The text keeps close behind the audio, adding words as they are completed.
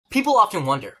People often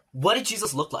wonder, what did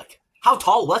Jesus look like? How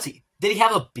tall was he? Did he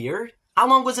have a beard? How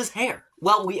long was his hair?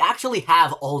 Well, we actually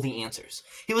have all the answers.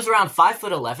 He was around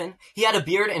 5'11", he had a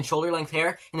beard and shoulder-length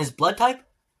hair, and his blood type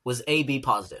was AB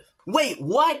positive. Wait,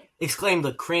 what? Exclaimed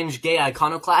the cringe gay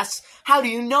iconoclasts. How do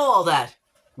you know all that?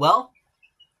 Well,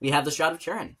 we have the Shroud of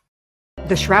Turin.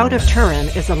 The Shroud of Turin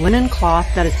is a linen cloth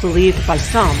that is believed by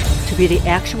some to be the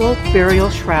actual burial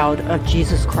shroud of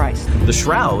Jesus Christ. The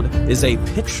shroud is a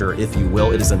picture, if you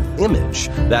will. It is an image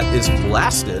that is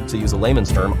blasted, to use a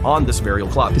layman's term, on this burial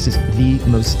cloth. This is the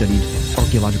most studied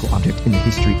archaeological object in the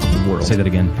history of the world. Say that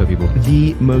again for people.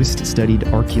 The most studied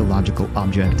archaeological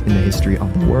object in the history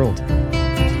of the world.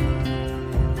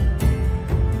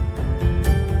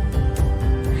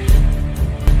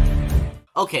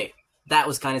 Okay, that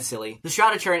was kind of silly. The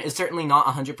Shroud of Turin is certainly not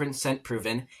 100%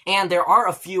 proven, and there are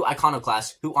a few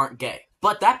iconoclasts who aren't gay.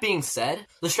 But that being said,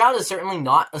 the Shroud is certainly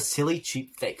not a silly,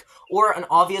 cheap fake, or an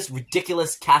obvious,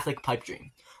 ridiculous Catholic pipe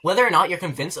dream. Whether or not you're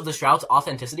convinced of the Shroud's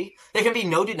authenticity, there can be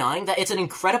no denying that it's an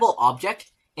incredible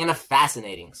object and a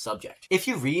fascinating subject. If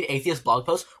you read atheist blog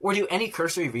posts or do any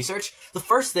cursory research, the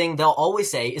first thing they'll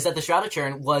always say is that the Shroud of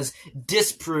Turin was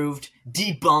disproved,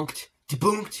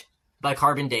 debunked by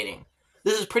carbon dating.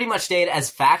 This is pretty much stated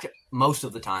as fact most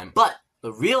of the time, but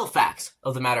the real facts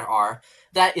of the matter are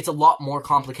that it's a lot more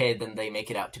complicated than they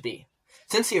make it out to be.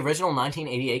 Since the original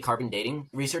 1988 carbon dating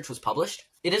research was published,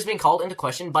 it has been called into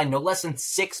question by no less than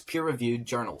 6 peer-reviewed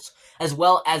journals, as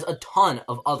well as a ton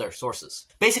of other sources.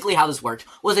 Basically how this worked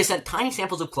was they sent tiny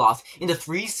samples of cloth into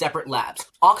 3 separate labs,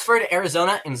 Oxford,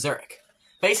 Arizona, and Zurich.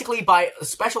 Basically, by a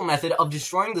special method of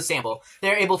destroying the sample,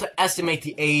 they're able to estimate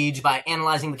the age by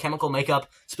analyzing the chemical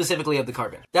makeup, specifically of the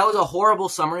carbon. That was a horrible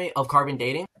summary of carbon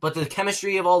dating, but the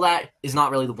chemistry of all that is not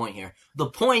really the point here. The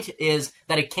point is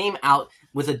that it came out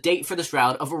with a date for the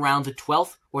Shroud of around the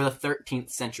 12th or the 13th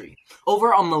century,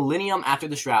 over a millennium after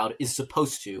the Shroud is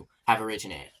supposed to have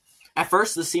originated. At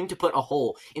first, this seemed to put a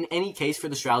hole in any case for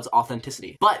the Shroud's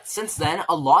authenticity, but since then,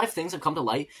 a lot of things have come to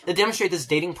light that demonstrate this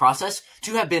dating process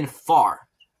to have been far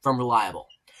from reliable.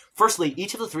 Firstly,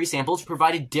 each of the 3 samples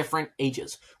provided different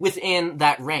ages within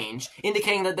that range,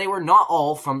 indicating that they were not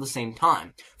all from the same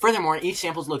time. Furthermore, each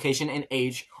sample's location and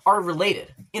age are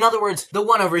related. In other words, the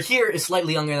one over here is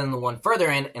slightly younger than the one further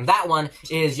in, and that one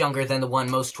is younger than the one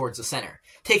most towards the center.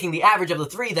 Taking the average of the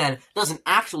 3 then doesn't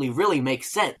actually really make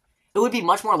sense. It would be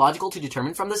much more logical to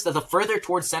determine from this that the further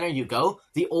towards center you go,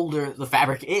 the older the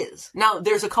fabric is. Now,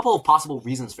 there's a couple of possible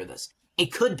reasons for this.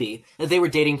 It could be that they were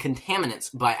dating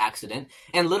contaminants by accident,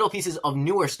 and little pieces of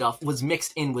newer stuff was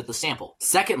mixed in with the sample.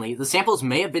 Secondly, the samples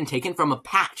may have been taken from a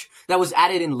patch that was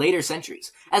added in later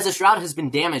centuries, as the Shroud has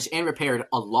been damaged and repaired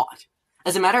a lot.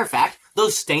 As a matter of fact,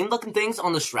 those stained-looking things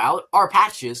on the Shroud are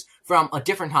patches from a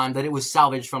different time that it was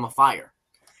salvaged from a fire.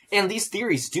 And these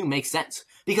theories do make sense,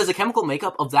 because the chemical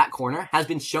makeup of that corner has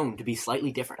been shown to be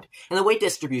slightly different, and the weight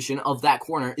distribution of that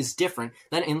corner is different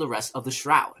than in the rest of the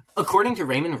Shroud. According to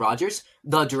Raymond Rogers,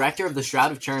 the director of the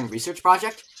Shroud of Turin research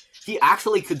project, he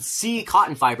actually could see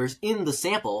cotton fibers in the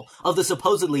sample of the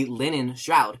supposedly linen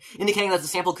Shroud, indicating that the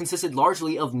sample consisted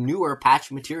largely of newer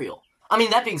patch material. I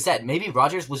mean, that being said, maybe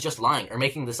Rogers was just lying or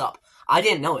making this up. I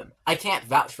didn't know him. I can't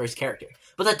vouch for his character.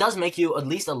 But that does make you at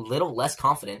least a little less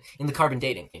confident in the carbon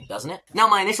dating, doesn't it? Now,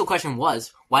 my initial question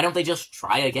was, why don't they just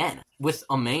try again with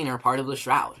a main or part of the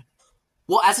Shroud?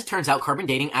 Well, as it turns out, carbon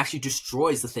dating actually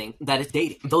destroys the thing that it's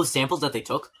dating. Those samples that they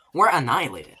took were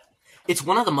annihilated. It's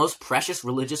one of the most precious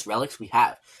religious relics we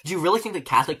have. Do you really think the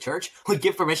Catholic Church would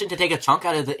give permission to take a chunk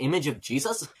out of the image of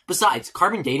Jesus? Besides,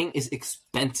 carbon dating is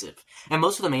expensive, and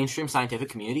most of the mainstream scientific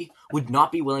community would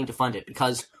not be willing to fund it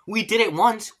because we did it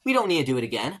once, we don't need to do it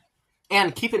again.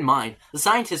 And keep in mind, the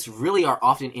scientists really are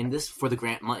often in this for the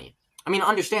grant money. I mean,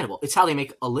 understandable. It's how they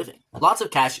make a living. Lots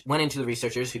of cash went into the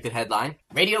researchers who could headline,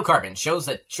 "Radiocarbon shows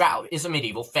that Shroud is a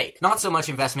medieval fake." Not so much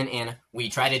investment in, "We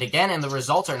tried it again and the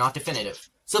results are not definitive."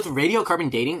 So if the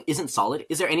radiocarbon dating isn't solid,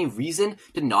 is there any reason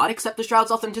to not accept the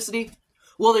Shroud's authenticity?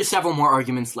 Well, there's several more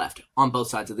arguments left on both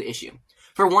sides of the issue.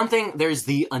 For one thing, there's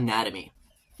the anatomy.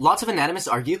 Lots of anatomists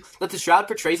argue that the Shroud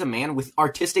portrays a man with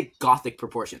artistic Gothic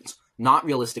proportions, not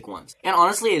realistic ones. And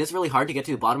honestly, it is really hard to get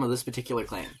to the bottom of this particular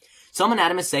claim. Some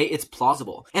anatomists say it's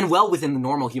plausible, and well within the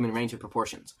normal human range of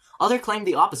proportions. Others claim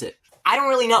the opposite. I don't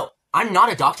really know. I'm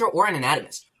not a doctor or an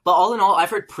anatomist. But all in all,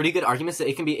 I've heard pretty good arguments that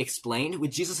it can be explained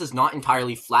with Jesus' not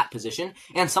entirely flat position,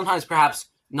 and sometimes perhaps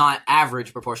not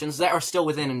average proportions that are still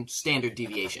within standard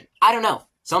deviation. I don't know.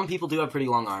 Some people do have pretty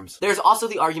long arms. There's also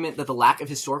the argument that the lack of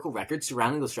historical records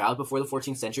surrounding the Shroud before the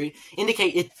 14th century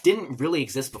indicate it didn't really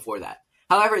exist before that.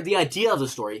 However, the idea of the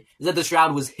story is that the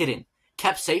Shroud was hidden,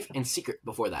 kept safe and secret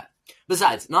before that.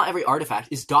 Besides, not every artifact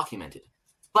is documented.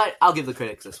 But I'll give the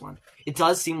critics this one. It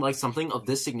does seem like something of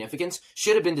this significance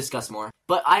should have been discussed more,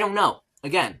 but I don't know.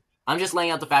 Again, I'm just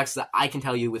laying out the facts that I can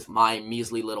tell you with my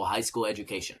measly little high school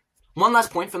education. One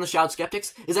last point from the Shroud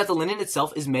skeptics is that the linen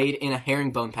itself is made in a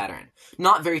herringbone pattern,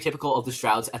 not very typical of the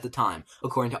Shrouds at the time,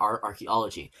 according to our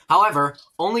archaeology. However,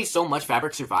 only so much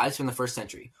fabric survives from the 1st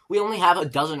century. We only have a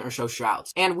dozen or so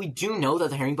Shrouds, and we do know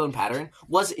that the herringbone pattern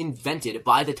was invented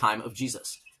by the time of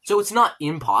Jesus. So it's not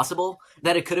impossible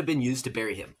that it could have been used to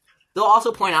bury him. They'll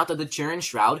also point out that the Turin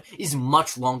shroud is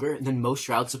much longer than most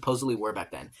shrouds supposedly were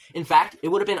back then. In fact, it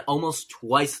would have been almost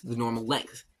twice the normal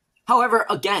length. However,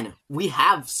 again, we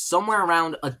have somewhere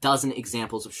around a dozen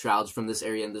examples of shrouds from this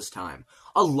area in this time.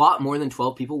 A lot more than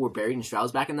 12 people were buried in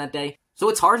shrouds back in that day, so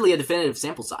it's hardly a definitive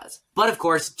sample size. But of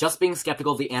course, just being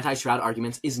skeptical of the anti-shroud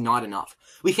arguments is not enough.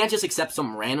 We can't just accept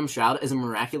some random shroud as a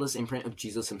miraculous imprint of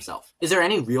Jesus himself. Is there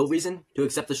any real reason to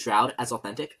accept the shroud as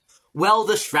authentic? Well,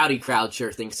 the shroudy crowd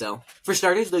sure thinks so. For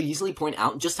starters, they'll usually point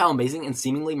out just how amazing and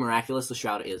seemingly miraculous the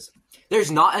shroud is.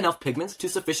 There's not enough pigments to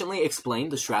sufficiently explain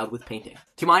the shroud with painting.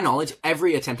 To my knowledge,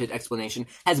 every attempted explanation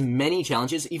has many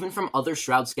challenges even from other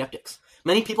shroud skeptics.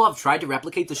 Many people have tried to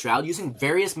replicate the shroud using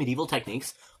various medieval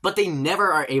techniques, but they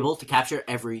never are able to capture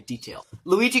every detail.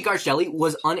 Luigi Garcelli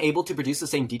was unable to produce the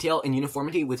same detail and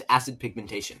uniformity with acid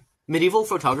pigmentation. Medieval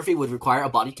photography would require a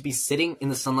body to be sitting in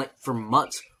the sunlight for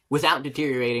months without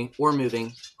deteriorating or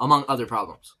moving, among other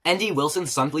problems. N.D.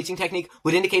 Wilson's sun bleaching technique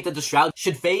would indicate that the shroud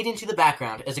should fade into the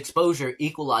background as exposure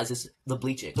equalizes the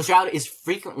bleaching. The shroud is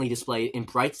frequently displayed in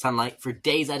bright sunlight for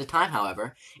days at a time,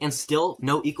 however, and still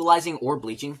no equalizing or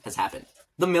bleaching has happened.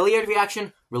 The Milliard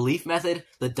reaction, relief method,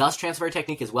 the dust transfer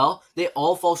technique as well, they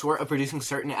all fall short of producing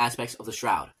certain aspects of the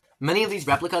shroud. Many of these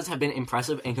replicas have been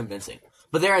impressive and convincing,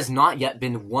 but there has not yet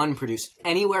been one produced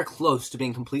anywhere close to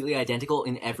being completely identical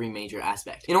in every major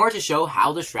aspect. In order to show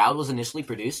how the shroud was initially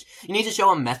produced, you need to show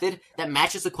a method that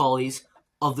matches the qualities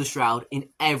of the shroud in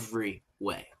every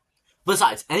way.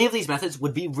 Besides, any of these methods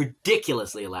would be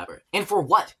ridiculously elaborate. And for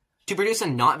what? To produce a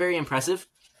not very impressive,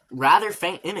 rather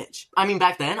faint image. I mean,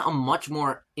 back then, a much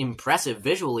more impressive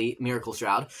visually miracle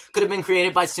shroud could have been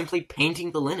created by simply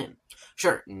painting the linen.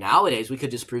 Sure, nowadays we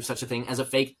could disprove such a thing as a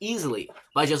fake easily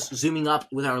by just zooming up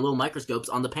with our little microscopes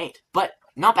on the paint. But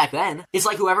not back then. It's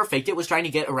like whoever faked it was trying to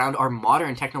get around our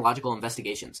modern technological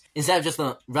investigations, instead of just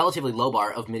the relatively low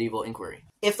bar of medieval inquiry.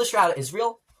 If the shroud is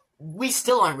real, we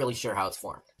still aren't really sure how it's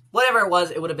formed. Whatever it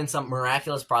was, it would have been some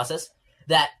miraculous process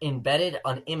that embedded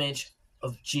an image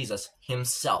of Jesus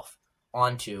himself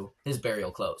onto his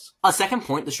burial clothes. A second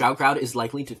point the shroud crowd is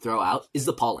likely to throw out is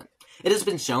the pollen. It has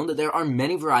been shown that there are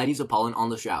many varieties of pollen on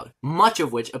the shroud, much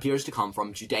of which appears to come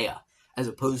from Judea, as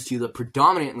opposed to the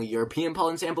predominantly European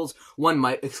pollen samples one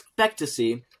might expect to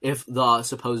see if the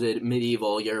supposed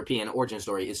medieval European origin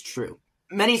story is true.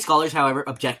 Many scholars, however,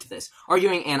 object to this,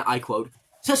 arguing, and I quote,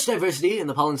 "Such diversity in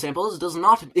the pollen samples does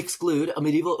not exclude a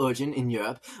medieval origin in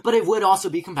Europe, but it would also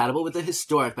be compatible with the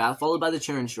historic path followed by the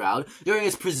Turin shroud during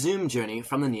its presumed journey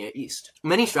from the Near East."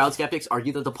 Many shroud skeptics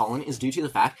argue that the pollen is due to the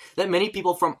fact that many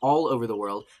people from all over the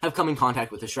world have come in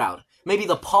contact with the shroud. Maybe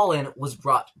the pollen was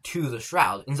brought to the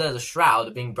shroud instead of the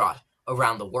shroud being brought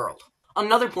around the world.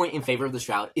 Another point in favor of the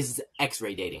shroud is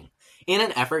X-ray dating. In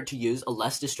an effort to use a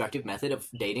less destructive method of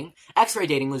dating, X-ray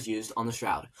dating was used on the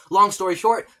shroud. Long story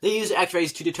short, they used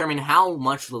X-rays to determine how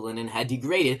much the linen had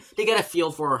degraded to get a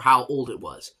feel for how old it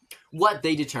was. What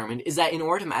they determined is that in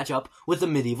order to match up with the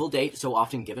medieval date so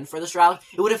often given for the shroud,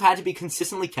 it would have had to be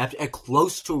consistently kept at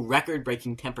close to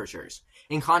record-breaking temperatures.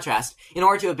 In contrast, in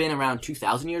order to have been around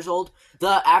 2,000 years old,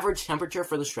 the average temperature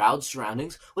for the shroud's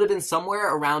surroundings would have been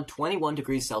somewhere around 21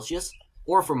 degrees Celsius,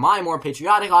 or for my more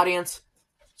patriotic audience,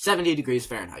 70 degrees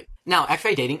Fahrenheit. Now,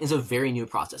 X-ray dating is a very new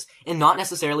process, and not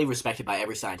necessarily respected by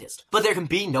every scientist. But there can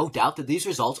be no doubt that these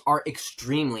results are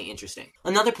extremely interesting.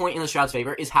 Another point in the shroud's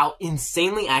favor is how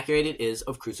insanely accurate it is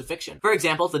of crucifixion. For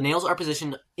example, the nails are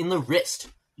positioned in the wrist,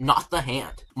 not the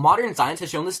hand. Modern science has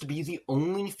shown this to be the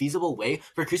only feasible way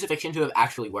for crucifixion to have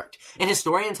actually worked, and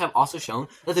historians have also shown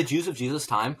that the Jews of Jesus'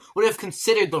 time would have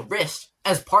considered the wrist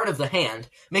as part of the hand,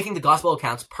 making the gospel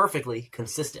accounts perfectly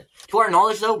consistent. To our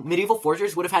knowledge, though, medieval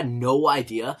forgers would have had no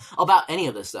idea about any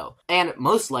of this, though, and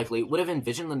most likely would have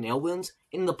envisioned the nail wounds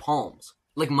in the palms,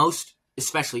 like most,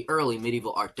 especially early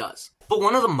medieval art does. But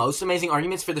one of the most amazing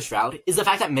arguments for the shroud is the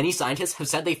fact that many scientists have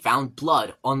said they found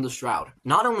blood on the shroud.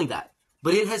 Not only that,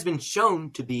 but it has been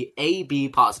shown to be AB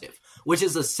positive, which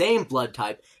is the same blood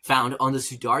type found on the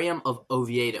Sudarium of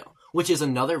Oviedo, which is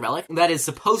another relic that is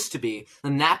supposed to be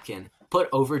the napkin put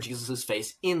over Jesus'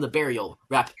 face in the burial,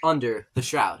 wrapped under the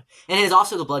shroud. And it is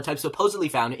also the blood type supposedly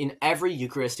found in every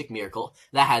Eucharistic miracle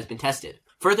that has been tested.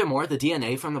 Furthermore, the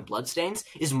DNA from the bloodstains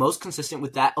is most consistent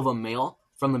with that of a male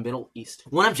from the Middle East.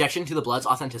 One objection to the blood's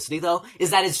authenticity, though, is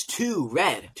that it's too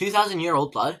red.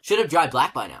 2,000-year-old blood should have dried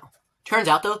black by now. Turns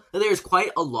out, though, that there is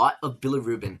quite a lot of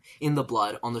bilirubin in the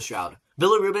blood on the shroud.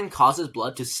 Bilirubin causes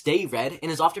blood to stay red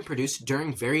and is often produced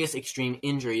during various extreme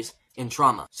injuries and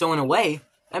trauma. So in a way,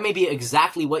 that may be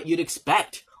exactly what you'd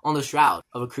expect on the shroud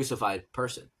of a crucified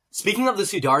person. Speaking of the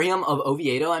Sudarium of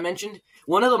Oviedo I mentioned,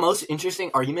 one of the most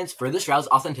interesting arguments for the shroud's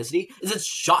authenticity is its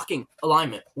shocking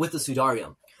alignment with the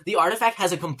Sudarium. The artifact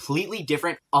has a completely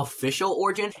different official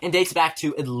origin and dates back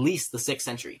to at least the 6th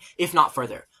century, if not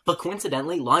further, but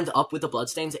coincidentally lines up with the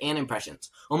bloodstains and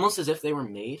impressions, almost as if they were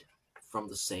made from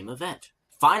the same event.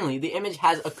 Finally, the image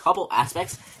has a couple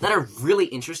aspects that are really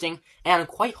interesting and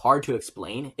quite hard to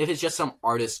explain if it's just some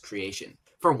artist's creation.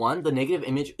 For one, the negative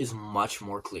image is much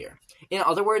more clear. In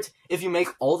other words, if you make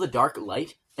all the dark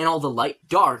light and all the light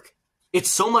dark, it's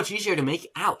so much easier to make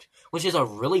out, which is a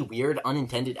really weird,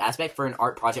 unintended aspect for an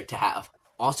art project to have.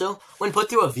 Also, when put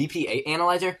through a VP8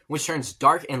 analyzer, which turns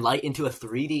dark and light into a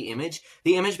 3D image,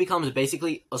 the image becomes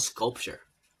basically a sculpture,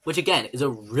 which again is a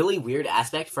really weird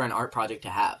aspect for an art project to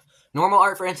have. Normal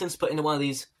art, for instance, put into one of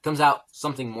these, comes out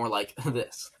something more like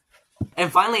this.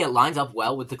 And finally, it lines up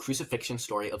well with the crucifixion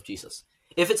story of Jesus.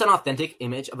 If it's an authentic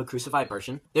image of a crucified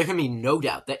person, there can be no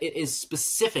doubt that it is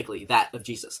specifically that of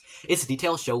Jesus. Its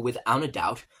details show without a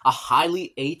doubt a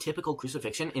highly atypical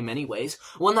crucifixion in many ways,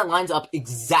 one that lines up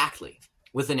exactly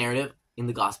with the narrative in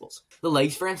the Gospels. The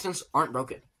legs, for instance, aren't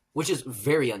broken, which is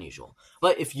very unusual.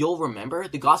 But if you'll remember,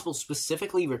 the Gospels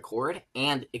specifically record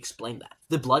and explain that.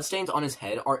 The bloodstains on his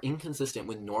head are inconsistent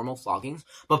with normal floggings,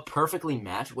 but perfectly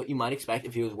match what you might expect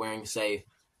if he was wearing, say,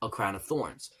 a crown of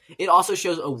thorns. It also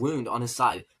shows a wound on his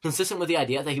side, consistent with the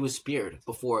idea that he was speared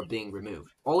before being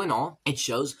removed. All in all, it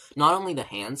shows not only the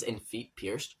hands and feet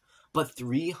pierced, but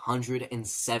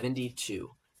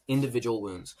 372 individual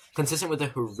wounds, consistent with a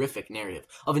horrific narrative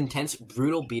of intense,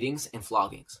 brutal beatings and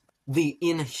floggings. The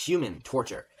inhuman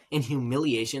torture and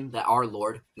humiliation that our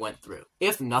Lord went through.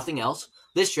 If nothing else,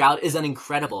 this shroud is an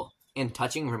incredible and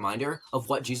touching reminder of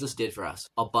what Jesus did for us,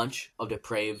 a bunch of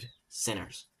depraved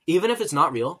sinners. Even if it's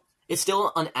not real, it's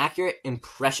still an accurate and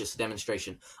precious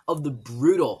demonstration of the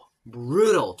brutal,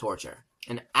 brutal torture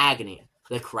and agony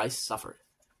that Christ suffered,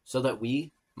 so that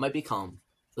we might become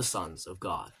the sons of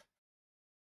God.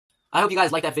 I hope you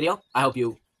guys liked that video. I hope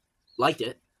you liked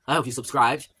it. I hope you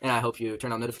subscribed, and I hope you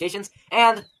turned on notifications,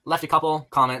 and left a couple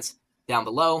comments down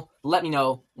below. Let me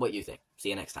know what you think. See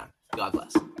you next time. God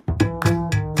bless.